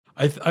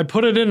I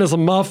put it in as a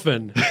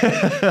muffin.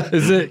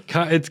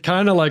 It's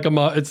kind of like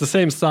it's the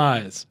same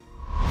size.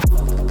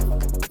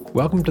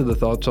 Welcome to the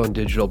Thoughts on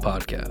Digital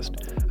podcast.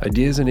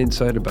 Ideas and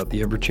insight about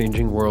the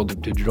ever-changing world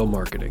of digital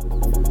marketing.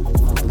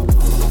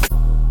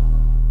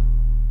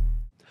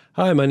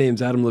 Hi, my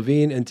name's Adam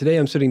Levine, and today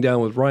I'm sitting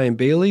down with Ryan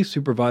Bailey,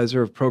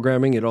 Supervisor of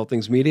Programming at All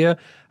Things Media.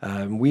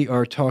 We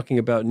are talking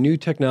about new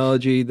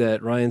technology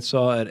that Ryan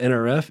saw at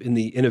NRF in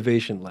the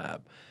Innovation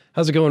Lab.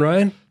 How's it going,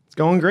 Ryan? It's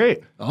going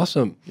great.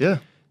 Awesome. Yeah.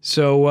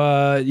 So,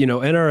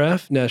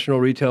 NRF, National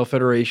Retail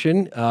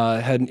Federation,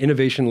 had an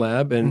innovation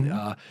lab, and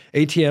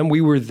ATM,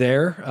 we were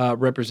there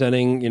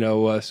representing,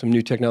 some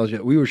new technology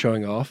that we were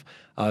showing off,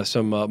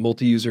 some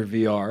multi-user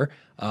VR.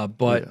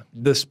 But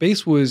the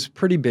space was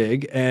pretty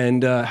big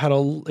and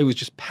it was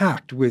just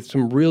packed with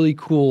some really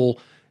cool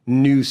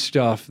new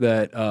stuff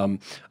that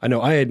I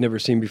know I had never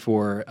seen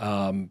before.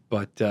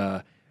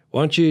 But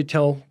why don't you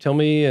tell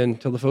me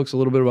and tell the folks a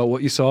little bit about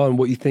what you saw and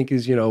what you think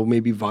is,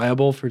 maybe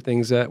viable for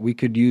things that we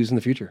could use in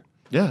the future?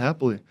 Yeah,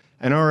 happily.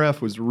 NRF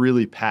was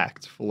really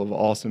packed full of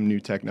awesome new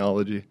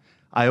technology.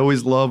 I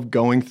always love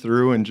going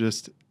through and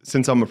just,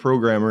 since I'm a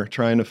programmer,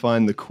 trying to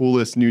find the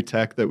coolest new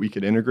tech that we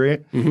could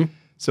integrate. Mm-hmm.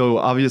 So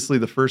obviously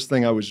the first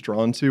thing I was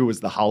drawn to was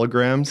the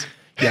holograms.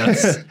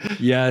 Yes,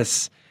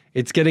 yes.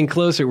 It's getting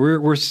closer.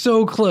 We're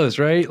so close,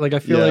 right? Like I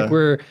feel like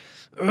we're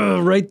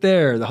right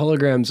there. The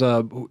holograms.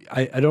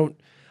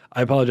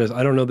 I apologize.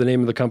 I don't know the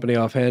name of the company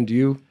offhand. Do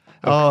you?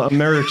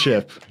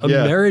 Americhip.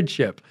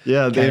 Americhip.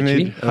 Yeah, they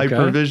Catchy. made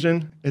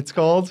Hypervision, it's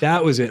called.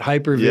 That was it.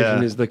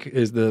 Hypervision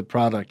is the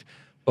product.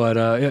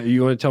 But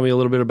you want to tell me a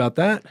little bit about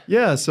that?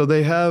 Yeah, so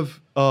they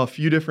have a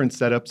few different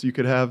setups you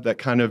could have that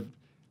kind of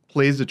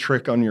plays a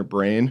trick on your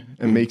brain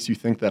and makes you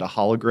think that a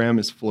hologram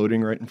is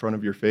floating right in front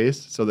of your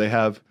face. So they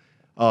have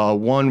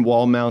one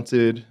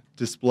wall-mounted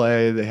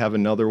display. They have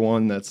another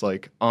one that's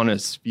like on a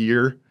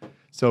sphere.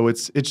 So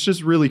it's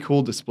just really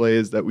cool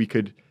displays that we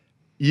could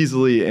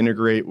easily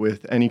integrate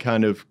with any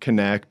kind of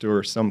Kinect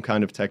or some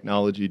kind of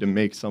technology to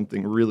make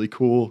something really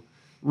cool,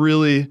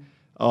 really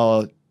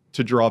to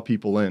draw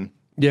people in.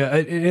 Yeah,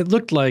 it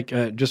looked like,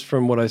 just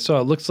from what I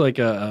saw, it looks like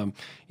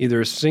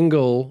either a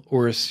single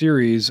or a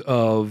series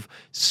of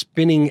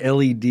spinning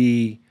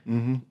LED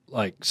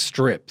like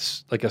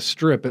strips, like a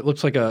strip. It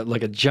looks like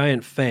a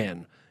giant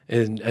fan.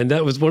 And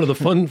that was one of the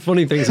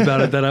funny things about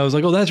it, that I was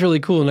like, oh, that's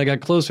really cool. And I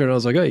got closer and I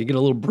was like, oh, you get a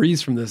little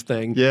breeze from this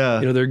thing. Yeah.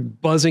 They're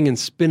buzzing and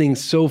spinning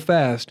so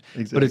fast,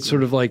 but it's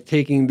sort of like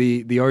taking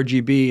the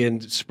RGB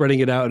and spreading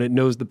it out, and it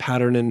knows the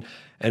pattern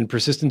and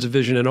persistence of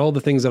vision and all the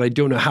things that I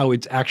don't know how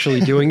it's actually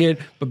doing it,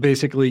 but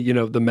basically,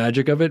 the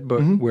magic of it,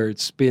 but where it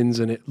spins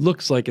and it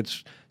looks like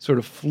it's sort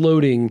of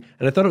floating.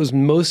 And I thought it was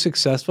most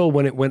successful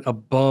when it went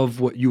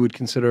above what you would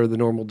consider the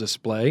normal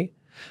display.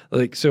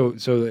 Like, so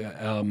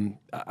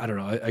I don't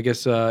know, I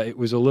guess it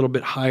was a little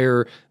bit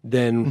higher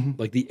than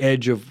like the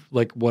edge of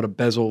like what a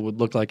bezel would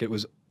look like. It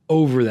was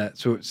over that,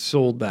 so it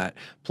sold that.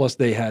 Plus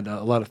they had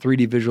a lot of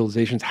 3D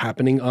visualizations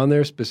happening on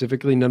there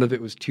specifically. None of it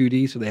was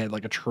 2D, so they had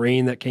like a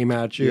train that came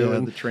at you. Yeah,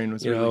 and the train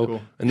was really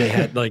cool. And they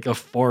had like a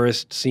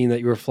forest scene that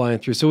you were flying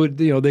through. So,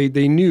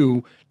 they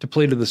knew to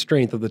play to the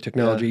strength of the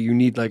technology, you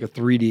need like a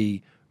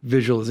 3D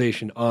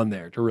visualization on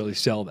there to really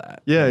sell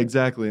that. Yeah,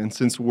 exactly. And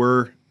since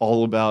we're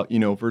all about,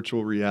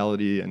 virtual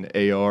reality and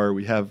AR,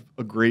 we have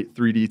a great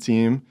 3D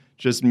team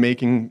just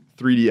making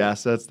 3D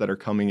assets that are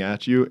coming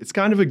at you. It's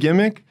kind of a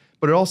gimmick,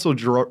 but it also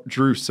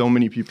drew so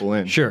many people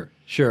in. Sure.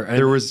 And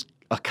there was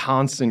a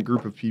constant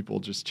group of people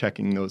just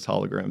checking those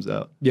holograms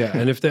out. Yeah,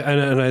 and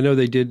and I know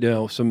they did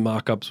some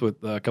mock-ups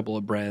with a couple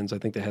of brands. I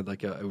think they had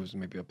it was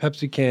maybe a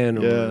Pepsi can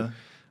or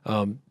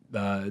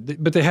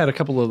but they had a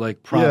couple of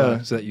like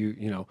products that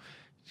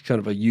kind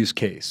of a use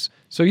case.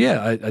 So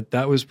I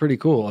that was pretty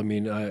cool. I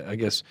mean, I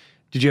guess,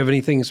 did you have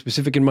anything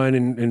specific in mind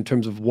in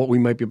terms of what we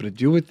might be able to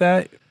do with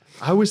that?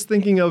 I was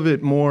thinking of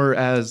it more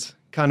as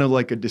kind of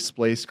like a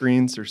display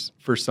screen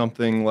for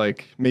something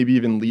like maybe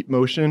even leap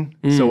motion.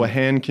 So a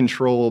hand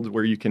controlled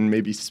where you can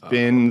maybe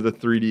spin the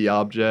 3D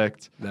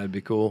object. That'd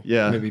be cool.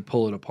 Yeah. Maybe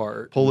pull it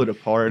apart.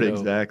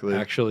 Exactly.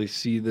 Actually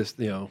see this,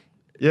 Yeah.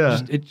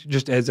 It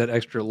just adds that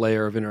extra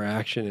layer of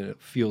interaction, and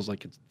it feels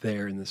like it's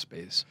there in the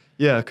space.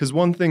 Yeah, because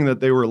one thing that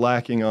they were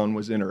lacking on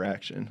was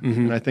interaction.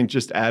 And I think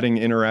just adding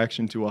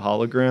interaction to a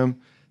hologram,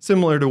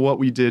 similar to what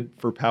we did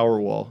for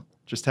Powerwall,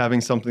 just having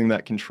something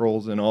that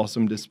controls an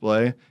awesome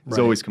display is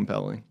always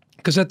compelling.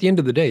 Because at the end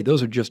of the day,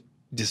 those are just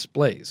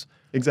displays.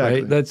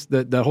 Exactly. Right?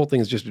 That whole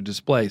thing is just a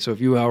display. So if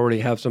you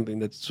already have something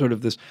that's sort of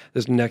this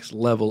next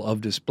level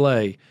of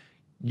display,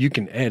 you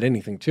can add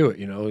anything to it.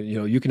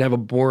 You can have a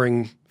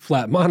boring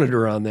flat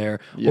monitor on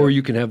there, or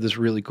you can have this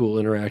really cool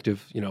interactive,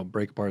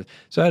 break apart.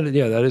 So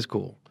that is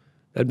cool.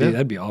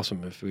 That'd be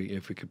awesome if we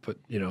could put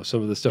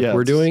some of the stuff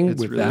we're doing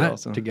with really that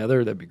awesome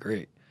together. That'd be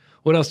great.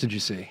 What else did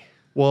you see?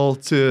 Well,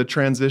 to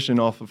transition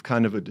off of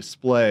kind of a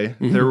display,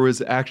 there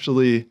was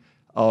actually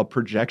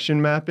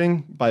projection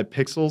mapping by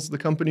Pixels, the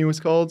company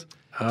was called.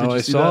 Oh,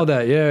 I saw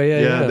that.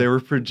 Yeah. They were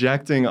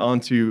projecting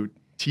onto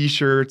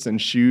T-shirts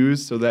and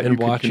shoes so that And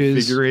you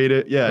watches. could configure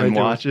it. Yeah, Right, and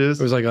there watches.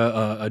 was like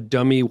a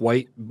dummy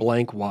white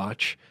blank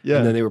watch, Yeah.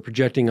 and then they were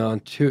projecting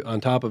on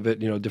top of it,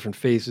 different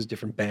faces,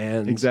 different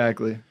bands.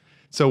 Exactly.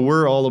 So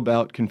we're all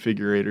about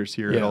configurators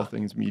here at Yeah. All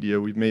Things Media.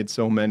 We've made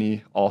so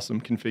many awesome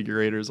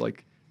configurators,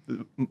 like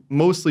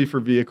mostly for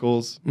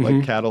vehicles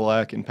like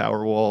Cadillac and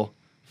Powerwall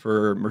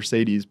for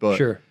Mercedes. But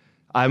Sure.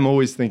 I'm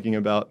always thinking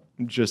about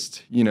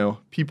just,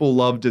 people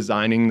love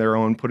designing their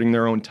own, putting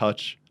their own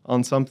touch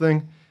on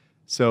something.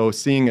 So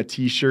seeing a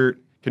T-shirt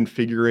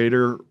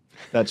configurator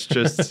that's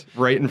just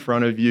right in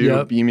front of you,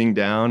 Yep. beaming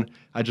down,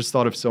 I just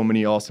thought of so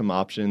many awesome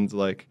options,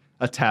 like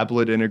a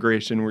tablet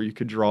integration where you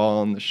could draw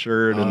on the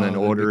shirt and then that'd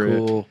be order it.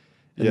 cool.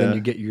 And Yeah. then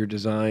you get your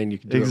design. You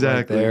can do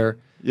Exactly. it right there,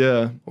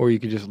 Yeah, or you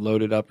could just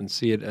load it up and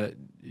see it at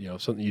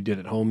something you did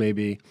at home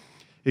maybe.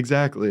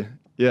 exactly.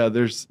 Yeah,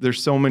 there's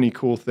so many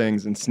cool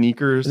things, and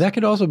sneakers. That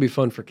could also be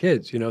fun for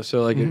kids,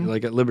 So like Mm-hmm.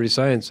 like at Liberty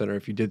Science Center,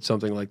 if you did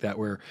something like that,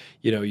 where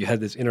you had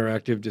this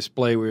interactive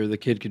display where the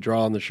kid could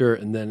draw on the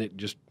shirt, and then it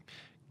just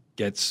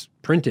gets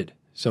printed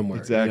somewhere,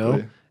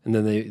 Exactly. and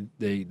then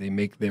they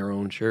make their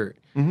own shirt.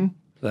 hmm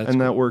That's and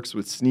cool. that works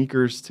with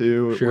sneakers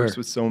too. It Sure. works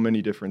with so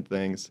many different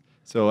things.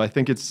 So I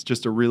think it's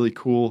just a really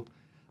cool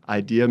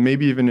idea.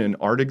 Maybe even an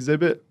art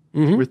exhibit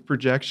with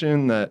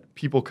projection that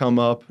people come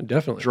up,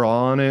 Definitely.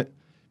 draw on it.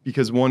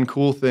 Because one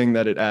cool thing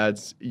that it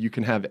adds, you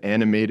can have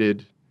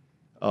animated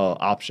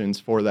options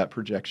for that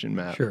projection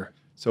map. Sure.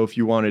 So if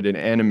you wanted an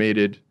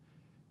animated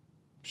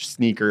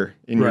sneaker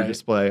in your Right.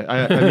 display,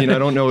 I mean, I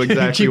don't know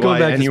exactly Keep going why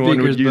back to anyone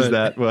sneakers, would use but-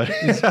 that, but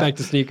It's back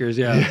to sneakers,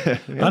 yeah.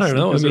 Yeah, I don't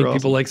know. I sneakers mean, are people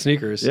awesome. like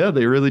sneakers. Yeah,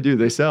 they really do.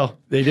 They sell.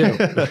 They do.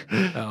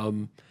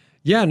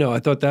 Yeah, no, I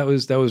thought that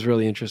was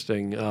really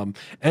interesting.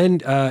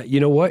 And you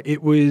know what?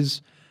 It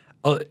was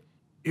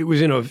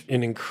in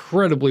an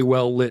incredibly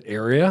well lit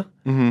area,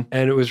 and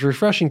it was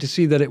refreshing to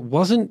see that it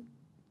wasn't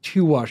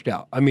too washed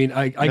out. I mean,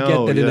 I get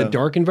No, that in a yeah.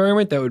 dark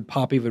environment that would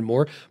pop even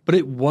more, but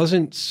it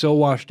wasn't so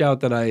washed out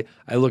that I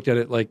looked at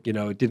it like,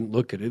 it didn't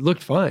look good. It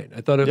looked fine.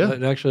 I thought Yeah.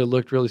 it actually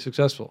looked really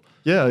successful.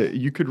 Yeah,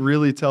 you could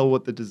really tell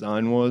what the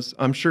design was.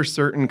 I'm sure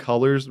certain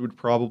colors would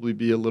probably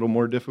be a little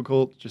more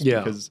difficult just Yeah.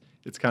 because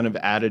it's kind of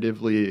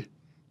additively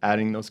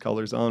adding those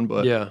colors on.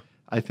 But Yeah,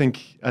 I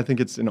think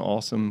it's an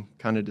awesome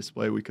kind of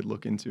display we could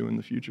look into in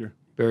the future.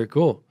 very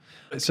cool.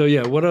 So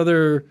yeah, what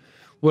other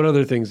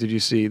things did you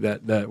see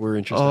that were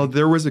interesting?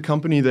 There was a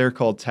company there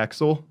called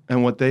Texel,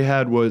 and what they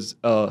had was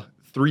a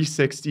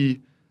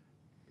 360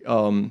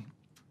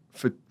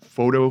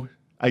 photo,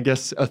 I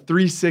guess, a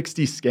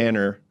 360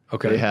 scanner.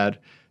 Okay. They had.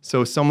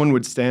 So someone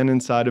would stand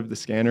inside of the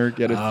scanner,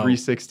 get a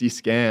 360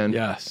 scan.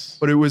 Yes.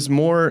 But it was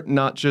more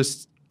not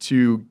just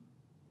to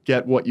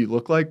get what you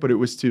look like, but it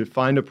was to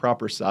find a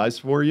proper size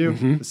for you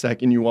the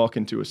second you walk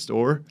into a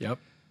store. Yep.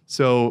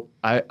 So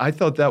I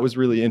thought that was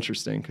really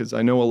interesting because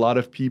I know a lot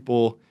of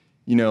people,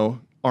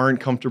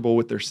 aren't comfortable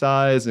with their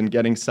size and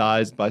getting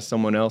sized by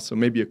someone else. So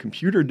maybe a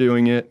computer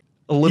doing it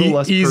a little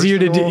less easier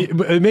personal. to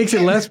do. It makes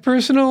it less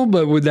personal,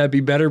 but would that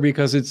be better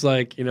because it's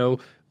like,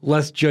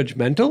 less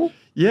judgmental?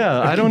 Yeah,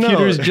 I don't know. The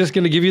computer's just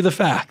going to give you the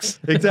facts.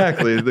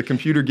 Exactly. The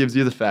computer gives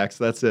you the facts.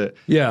 That's it.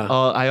 Yeah.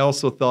 I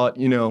also thought,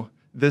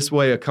 this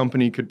way a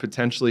company could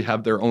potentially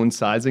have their own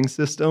sizing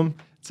system.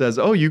 It says,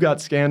 oh, you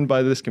got scanned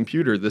by this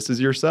computer. This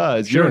is your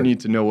size. You Sure. don't need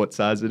to know what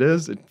size it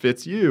is. It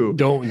fits you.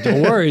 Don't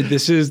worry.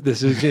 This is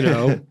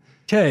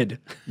Ted.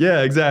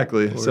 Yeah,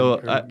 exactly. So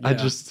I yeah.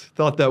 just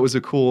thought that was a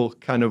cool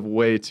kind of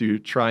way to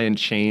try and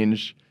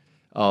change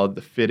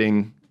the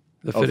fitting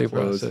The of fitting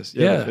clothes. process.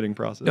 Yeah, Yeah. the fitting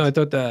process. No, I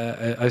thought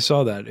that I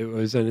saw that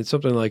and it's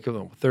something like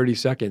 30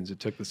 seconds it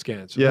took the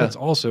scan. So Yeah. that's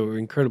also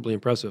incredibly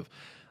impressive.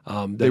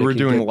 They were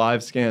doing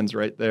live scans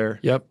right there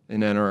Yep.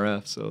 in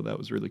NRF, so that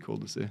was really cool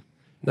to see.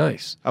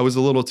 Nice. I was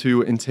a little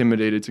too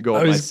intimidated to go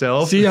up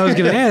myself. See, I was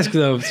going to ask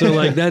though. So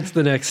like that's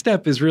the next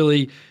step is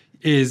really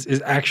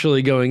is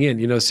actually going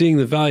in, seeing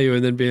the value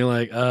and then being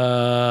like,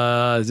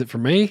 is it for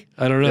me?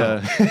 I don't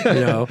know.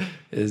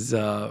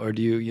 Yeah. Or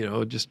do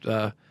you, just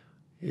I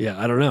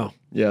don't know.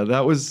 Yeah,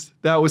 that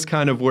was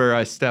kind of where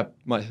I stepped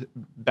my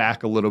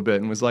back a little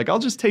bit and was like, I'll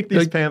just take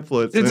these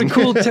pamphlets. It's a and-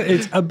 cool,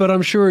 but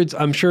I'm sure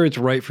it's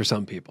right for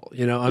some people.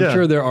 I'm Yeah.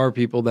 sure there are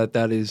people that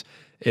is,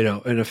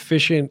 an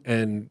efficient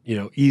and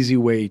easy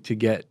way to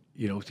get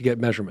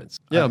measurements.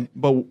 Yeah,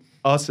 but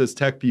us as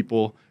tech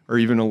people are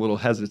even a little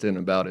hesitant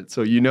about it.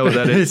 So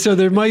that it's So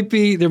there might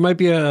be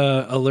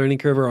a learning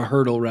curve or a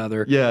hurdle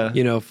rather. Yeah.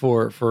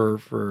 For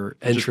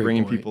entry just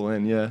bringing point. people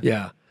in. Yeah.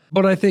 Yeah,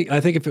 but I think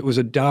if it was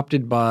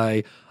adopted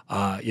by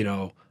a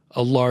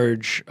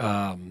large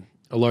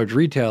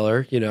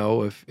retailer,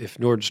 if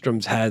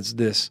Nordstrom's has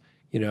this,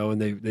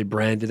 and they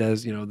brand it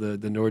as the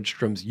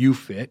Nordstrom's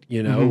U-Fit,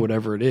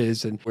 whatever it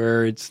is, and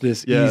where it's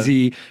this Yeah.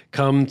 easy,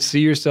 come see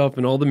yourself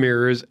in all the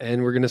mirrors,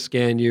 and we're gonna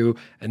scan you,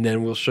 and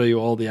then we'll show you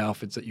all the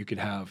outfits that you could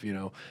have.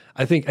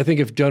 I think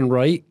if done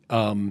right,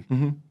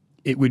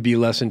 it would be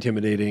less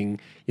intimidating.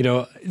 You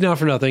know, not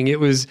for nothing. It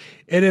was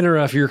at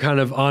NRF, you're kind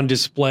of on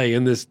display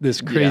in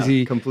this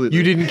crazy, completely.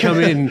 You didn't come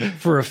in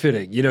for a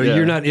fitting. You know,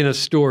 you're not in a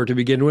store to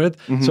begin with.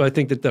 So I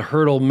think that the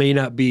hurdle may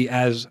not be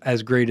as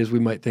great as we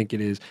might think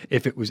it is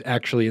if it was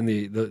actually in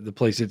the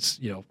place it's,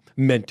 you know,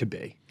 meant to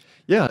be.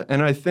 Yeah,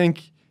 and I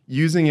think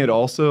using it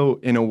also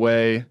in a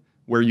way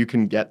where you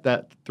can get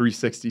that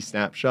 360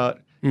 snapshot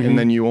and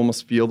then you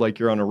almost feel like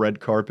you're on a red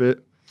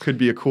carpet could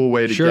be a cool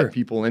way to get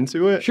people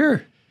into it.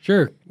 Sure.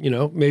 You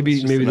know,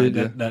 maybe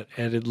that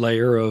added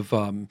layer of,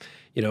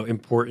 you know,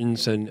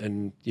 importance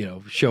and, you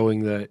know,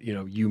 showing that, you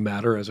know, you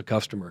matter as a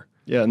customer.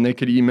 Yeah, and they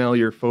could email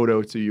your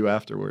photo to you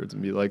afterwards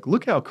and be like,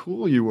 look how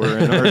cool you were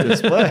in our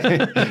display.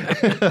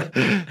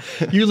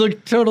 You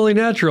look totally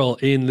natural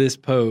in this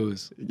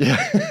pose. Yeah,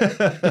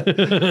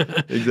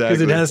 exactly.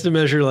 Because it has to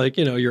measure, like,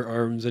 you know, your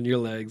arms and your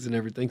legs and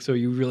everything. So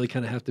you really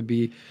kind of have to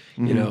be,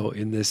 you know,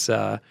 in this,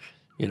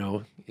 you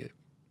know,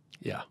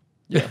 yeah.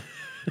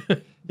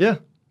 Yeah.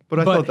 But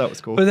I thought that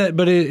was cool.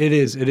 But it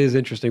is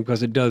interesting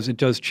because it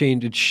does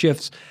change. It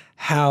shifts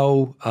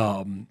how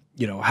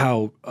you know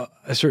how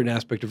a certain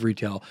aspect of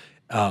retail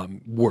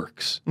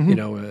works. You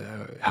know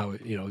how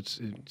you know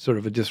it's sort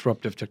of a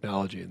disruptive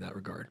technology in that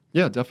regard.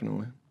 Yeah,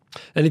 definitely.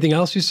 Anything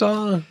else you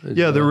saw?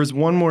 Yeah, there was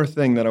one more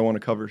thing that I want to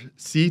cover.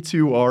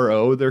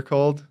 C2RO, they're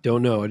called.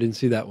 Don't know. I didn't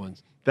see that one.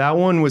 That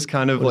one was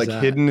kind of like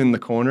hidden in the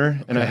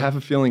corner, and I Okay. have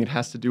a feeling it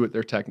has to do with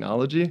their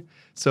technology.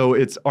 So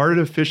it's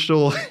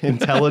artificial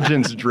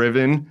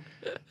intelligence-driven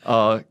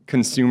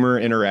consumer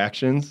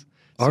interactions.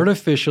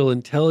 Artificial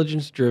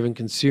intelligence-driven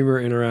consumer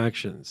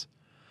interactions.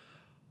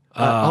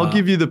 I'll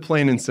give you the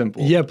plain and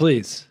simple. Yeah,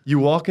 please. You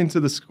walk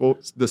into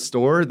the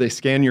store, they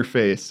scan your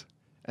face,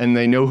 and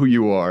they know who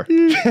you are.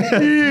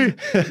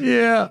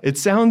 Yeah. It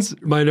sounds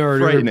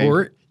Minority frightening.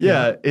 Report.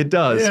 Yeah, it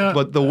does. Yeah.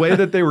 But the way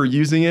that they were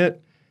using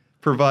it,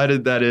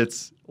 provided that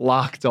it's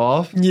locked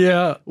off,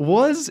 Yeah.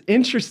 was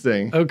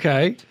interesting.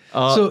 Okay.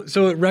 So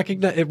it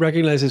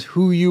recognizes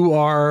who you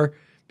are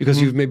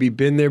because you've maybe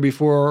been there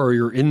before or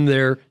you're in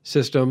their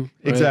system.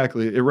 Right?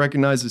 Exactly. It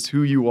recognizes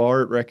who you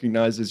are. It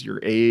recognizes your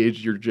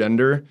age, your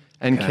gender,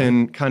 and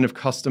can kind of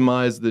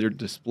customize their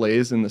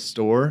displays in the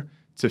store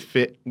to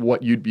fit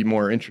what you'd be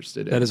more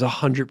interested in. That is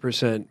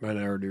 100%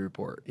 Minority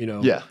Report. You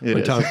know, Yeah, it when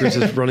is. Tom Cruise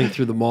is running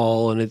through the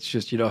mall and it's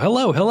just, you know,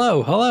 hello.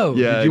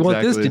 Yeah, Did you want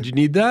this? exactly. Did you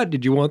need that?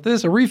 Did you want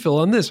this? A refill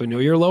on this? I know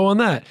you're low on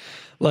that.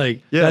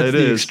 Like, Yeah, that's it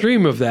the is.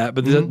 extreme of that,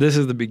 but this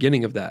is the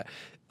beginning of that.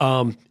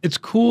 It's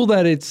cool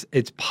that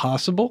it's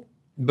possible,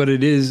 but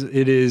it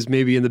is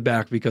maybe in the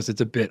back because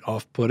it's a bit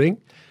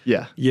off-putting.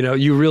 Yeah. You know,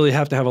 you really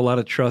have to have a lot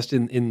of trust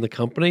in the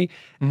company.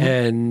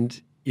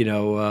 And, you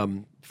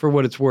know, for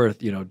what it's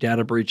worth, you know,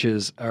 data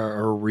breaches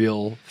are a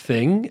real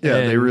thing. Yeah,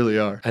 and, they really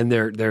are. And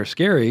they're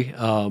scary.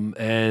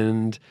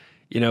 And,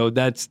 you know,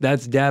 that's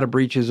data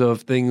breaches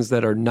of things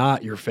that are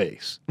not your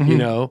face, you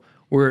know,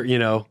 where, you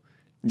know,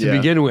 to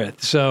begin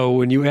with. So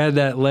when you add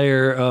that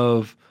layer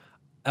of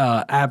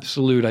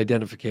absolute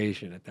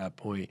identification at that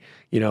point,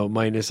 you know,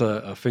 minus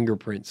a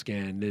fingerprint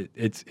scan,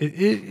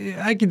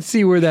 I can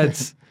see where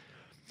that's.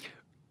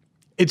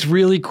 It's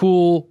really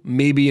cool,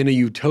 maybe in a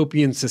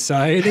utopian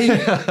society.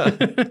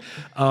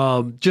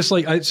 Just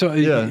like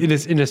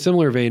in a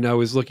similar vein, I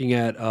was looking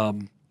at.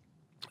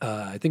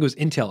 I think it was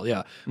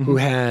Intel, who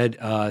had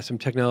some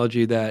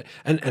technology that,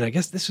 and I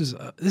guess this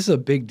is a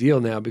big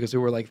deal now because there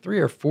were like 3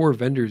 or 4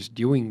 vendors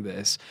doing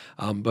this,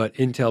 but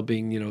Intel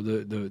being, you know,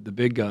 the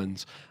big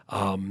guns.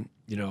 You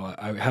know,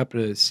 I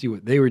happened to see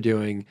what they were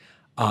doing.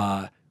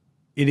 It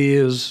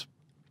is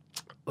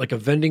like a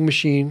vending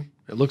machine.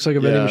 It looks like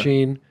a vending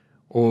machine,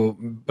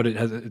 but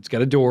it's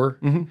got a door.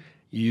 You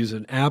use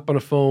an app on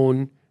a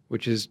phone,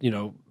 which is, you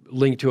know,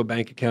 linked to a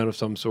bank account of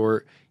some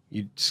sort.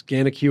 You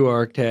scan a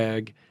QR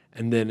tag.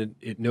 And then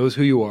it knows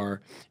who you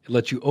are. It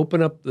lets you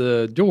open up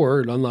the door,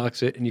 it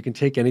unlocks it, and you can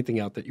take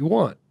anything out that you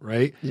want,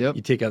 right? Yep.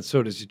 You take out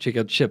sodas, you take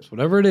out chips,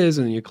 whatever it is,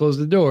 and then you close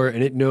the door,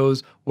 and it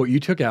knows what you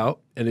took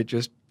out, and it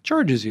just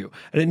charges you.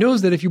 And it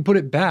knows that if you put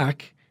it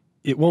back,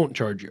 it won't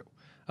charge you.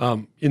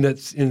 In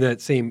that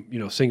same, you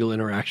know, single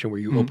interaction where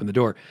you open the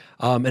door.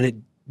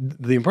 And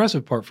the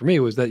impressive part for me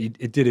was that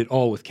it did it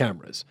all with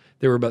cameras.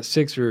 There were about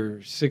 6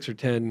 or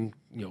 10,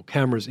 you know,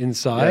 cameras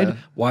inside,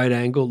 wide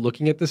angle,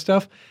 looking at this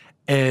stuff.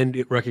 And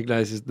it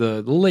recognizes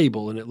the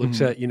label and it looks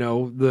at, you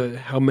know,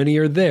 how many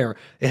are there.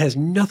 It has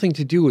nothing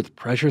to do with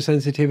pressure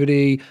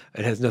sensitivity.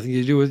 It has nothing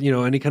to do with, you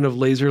know, any kind of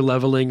laser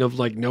leveling of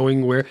like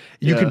knowing where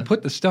you can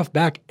put the stuff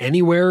back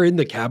anywhere in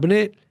the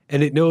cabinet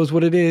and it knows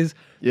what it is.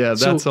 Yeah,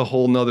 that's a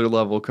whole nother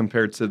level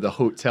compared to the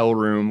hotel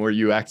room where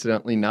you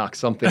accidentally knock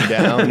something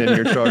down and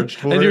you're charged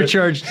for it. And you're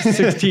charged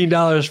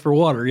 $16 for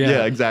water.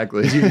 Yeah,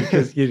 exactly.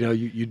 Because, you know,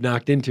 you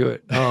knocked into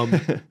it.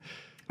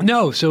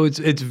 No, so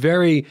it's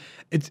very,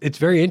 it's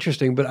very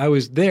interesting. But I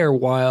was there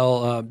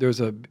while there was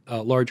a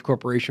large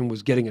corporation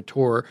was getting a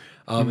tour,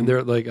 and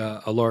they're like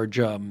a large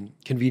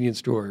convenience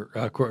store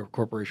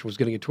corporation was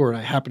getting a tour, and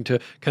I happened to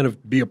kind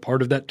of be a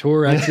part of that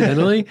tour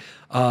accidentally.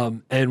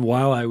 And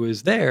while I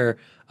was there,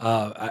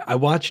 I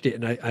watched it,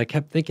 and I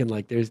kept thinking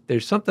like,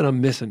 there's something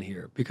I'm missing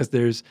here, because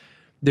there's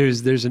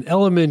an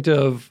element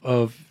of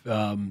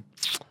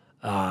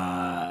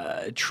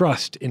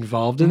trust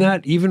involved in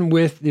that, even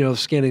with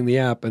scanning the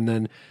app. And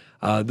then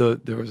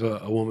there was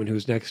a woman who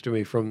was next to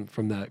me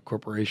from that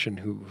corporation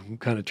who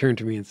kind of turned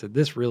to me and said,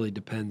 "This really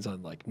depends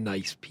on like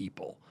nice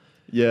people."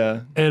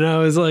 Yeah. And I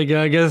was like,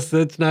 I guess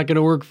that's not going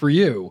to work for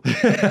you.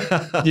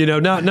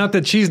 Not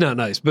that she's not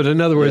nice, but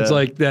in other words,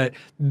 like that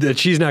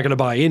she's not going to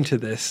buy into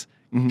this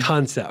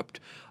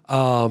concept.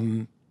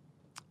 But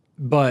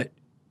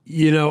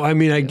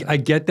I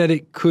get that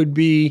it could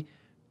be.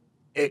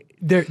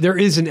 There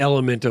is an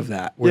element of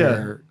that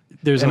where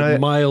there's a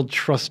mild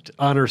trust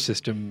honor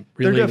system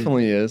related. There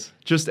definitely is.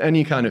 Just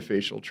any kind of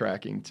facial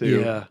tracking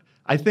too. Yeah.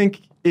 I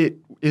think it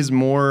is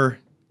more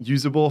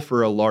usable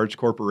for a large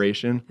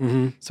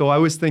corporation. So I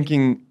was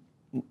thinking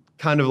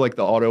kind of like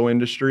the auto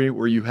industry,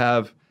 where you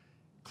have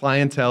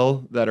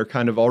clientele that are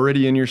kind of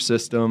already in your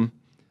system.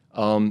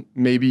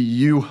 Maybe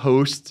you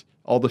host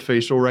all the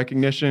facial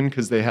recognition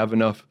because they have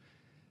enough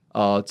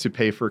to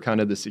pay for kind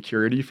of the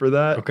security for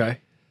that. Okay.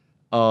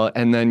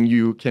 And then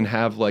you can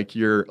have like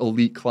your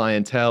elite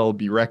clientele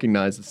be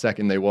recognized the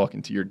second they walk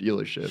into your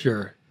dealership.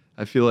 Sure.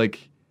 I feel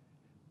like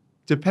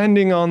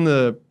depending on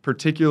the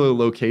particular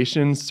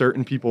location,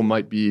 certain people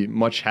might be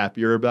much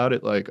happier about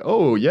it. Like,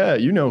 oh yeah,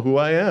 you know who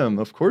I am.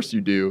 Of course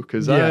you do,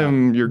 because I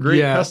am your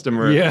great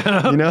customer.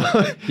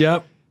 Yeah.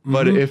 Yep.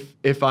 But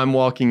if I'm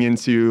walking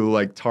into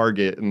like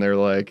Target and they're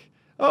like,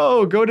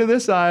 oh, go to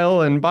this aisle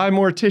and buy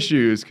more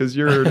tissues because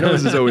your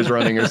nose is always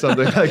running or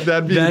something like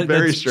that'd be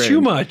very strange. Too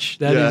much.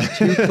 That is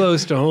too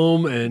close to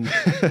home, and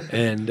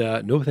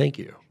no, thank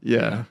you.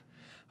 Yeah.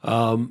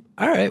 All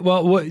right.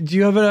 Well, what do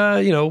you have?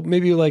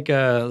 Maybe like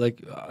an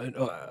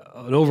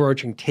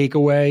overarching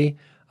takeaway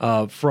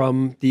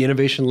from the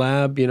Innovation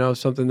Lab.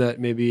 Something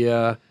that maybe.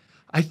 I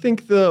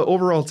think the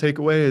overall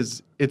takeaway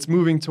is it's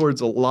moving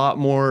towards a lot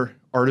more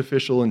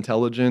artificial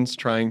intelligence,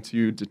 trying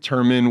to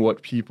determine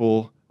what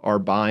people are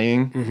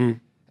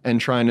buying and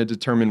trying to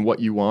determine what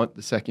you want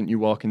the second you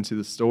walk into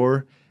the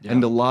store. Yeah.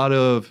 And a lot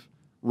of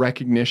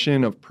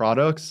recognition of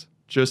products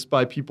just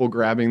by people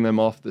grabbing them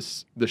off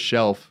the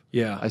shelf.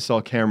 Yeah. I saw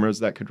cameras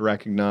that could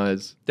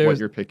recognize what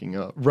you're picking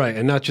up. Right,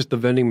 and not just the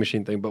vending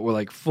machine thing, but we're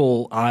like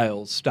full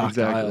aisles, stocked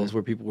aisles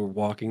where people were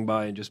walking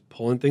by and just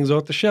pulling things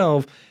off the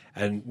shelf.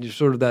 And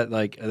sort of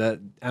that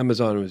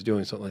Amazon was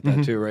doing something like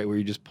that too, right? Where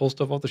you just pull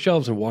stuff off the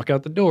shelves and walk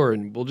out the door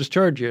and we'll just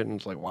charge you. And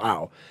it's like,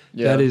 wow,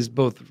 that is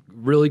both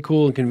really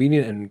cool and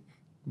convenient and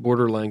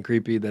borderline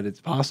creepy that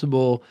it's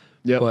possible.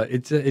 Yeah. But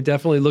it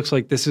definitely looks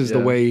like this is the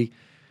way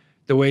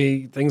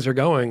things are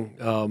going,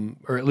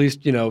 or at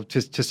least,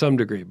 to some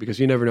degree, because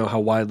you never know how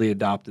widely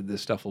adopted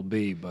this stuff will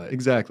be. But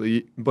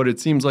exactly. But it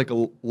seems like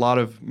a lot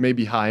of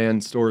maybe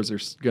high-end stores are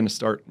going to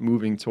start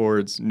moving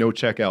towards no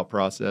checkout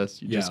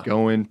process. You just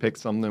go in, pick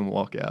something,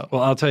 walk out.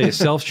 Well, I'll tell you,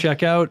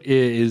 self-checkout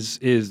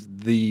is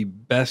the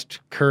best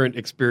current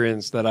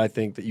experience that I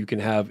think that you can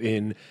have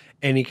in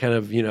any kind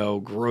of,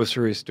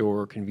 grocery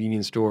store,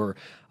 convenience store.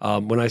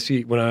 When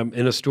I'm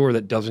in a store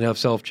that doesn't have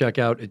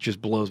self-checkout, it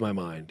just blows my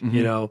mind.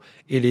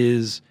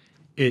 It's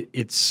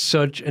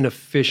such an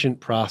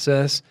efficient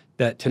process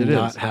that to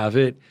not have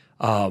it,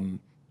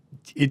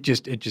 it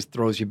just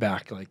throws you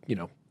back like,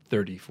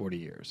 30, 40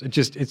 years.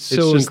 It's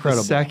so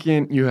incredible. The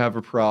second you have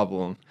a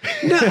problem.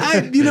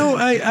 No,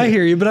 I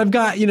hear you, but I've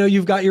got,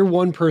 you've got your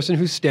one person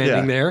who's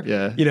standing there,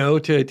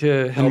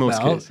 to help in most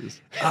out. cases.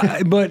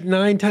 But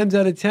 9 times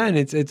out of 10,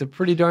 it's a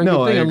pretty darn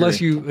good thing, unless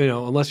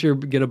unless you're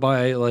going to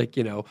buy like,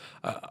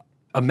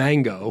 a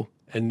mango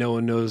and no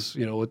one knows,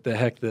 what the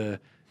heck the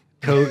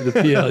code,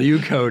 the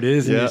PLU code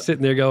is. And you're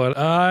sitting there going,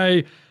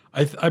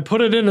 I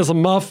put it in as a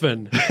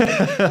muffin.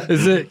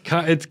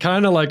 It's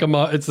kind of like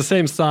it's the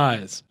same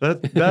size.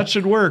 That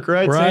should work,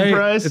 right? Same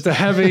price. It's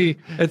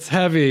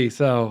heavy.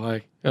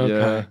 So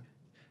okay.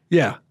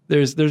 Yeah.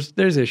 There's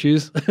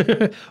issues.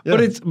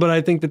 But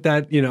I think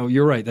that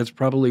you're right. That's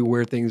probably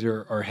where things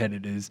are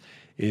headed is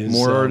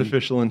more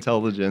artificial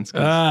intelligence.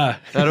 That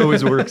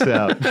always works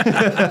out.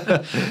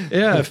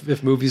 Yeah.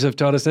 If movies have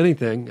taught us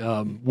anything,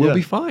 we'll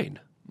be fine.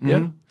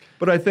 Yeah.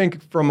 But I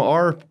think from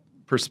our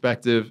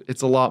perspective,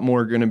 it's a lot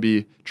more going to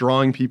be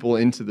drawing people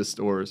into the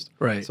stores.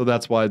 Right. So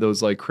that's why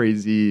those like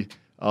crazy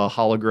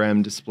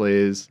hologram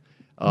displays,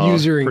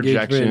 user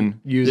projection,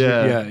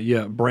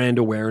 engagement, brand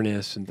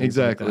awareness and things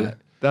like that.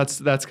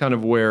 That's kind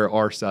of where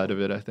our side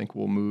of it, I think,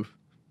 will move.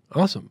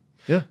 Awesome.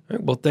 Yeah. All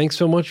right, well, thanks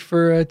so much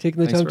for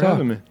taking the time to talk. Thanks for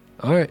having me.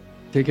 All right.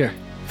 Take care.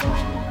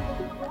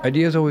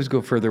 Ideas always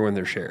go further when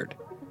they're shared.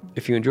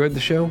 If you enjoyed the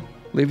show,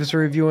 leave us a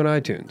review on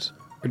iTunes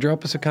or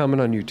drop us a comment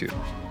on YouTube.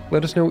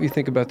 Let us know what you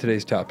think about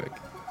today's topic.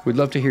 We'd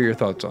love to hear your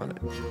thoughts on it.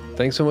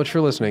 Thanks so much for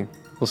listening.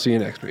 We'll see you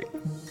next week.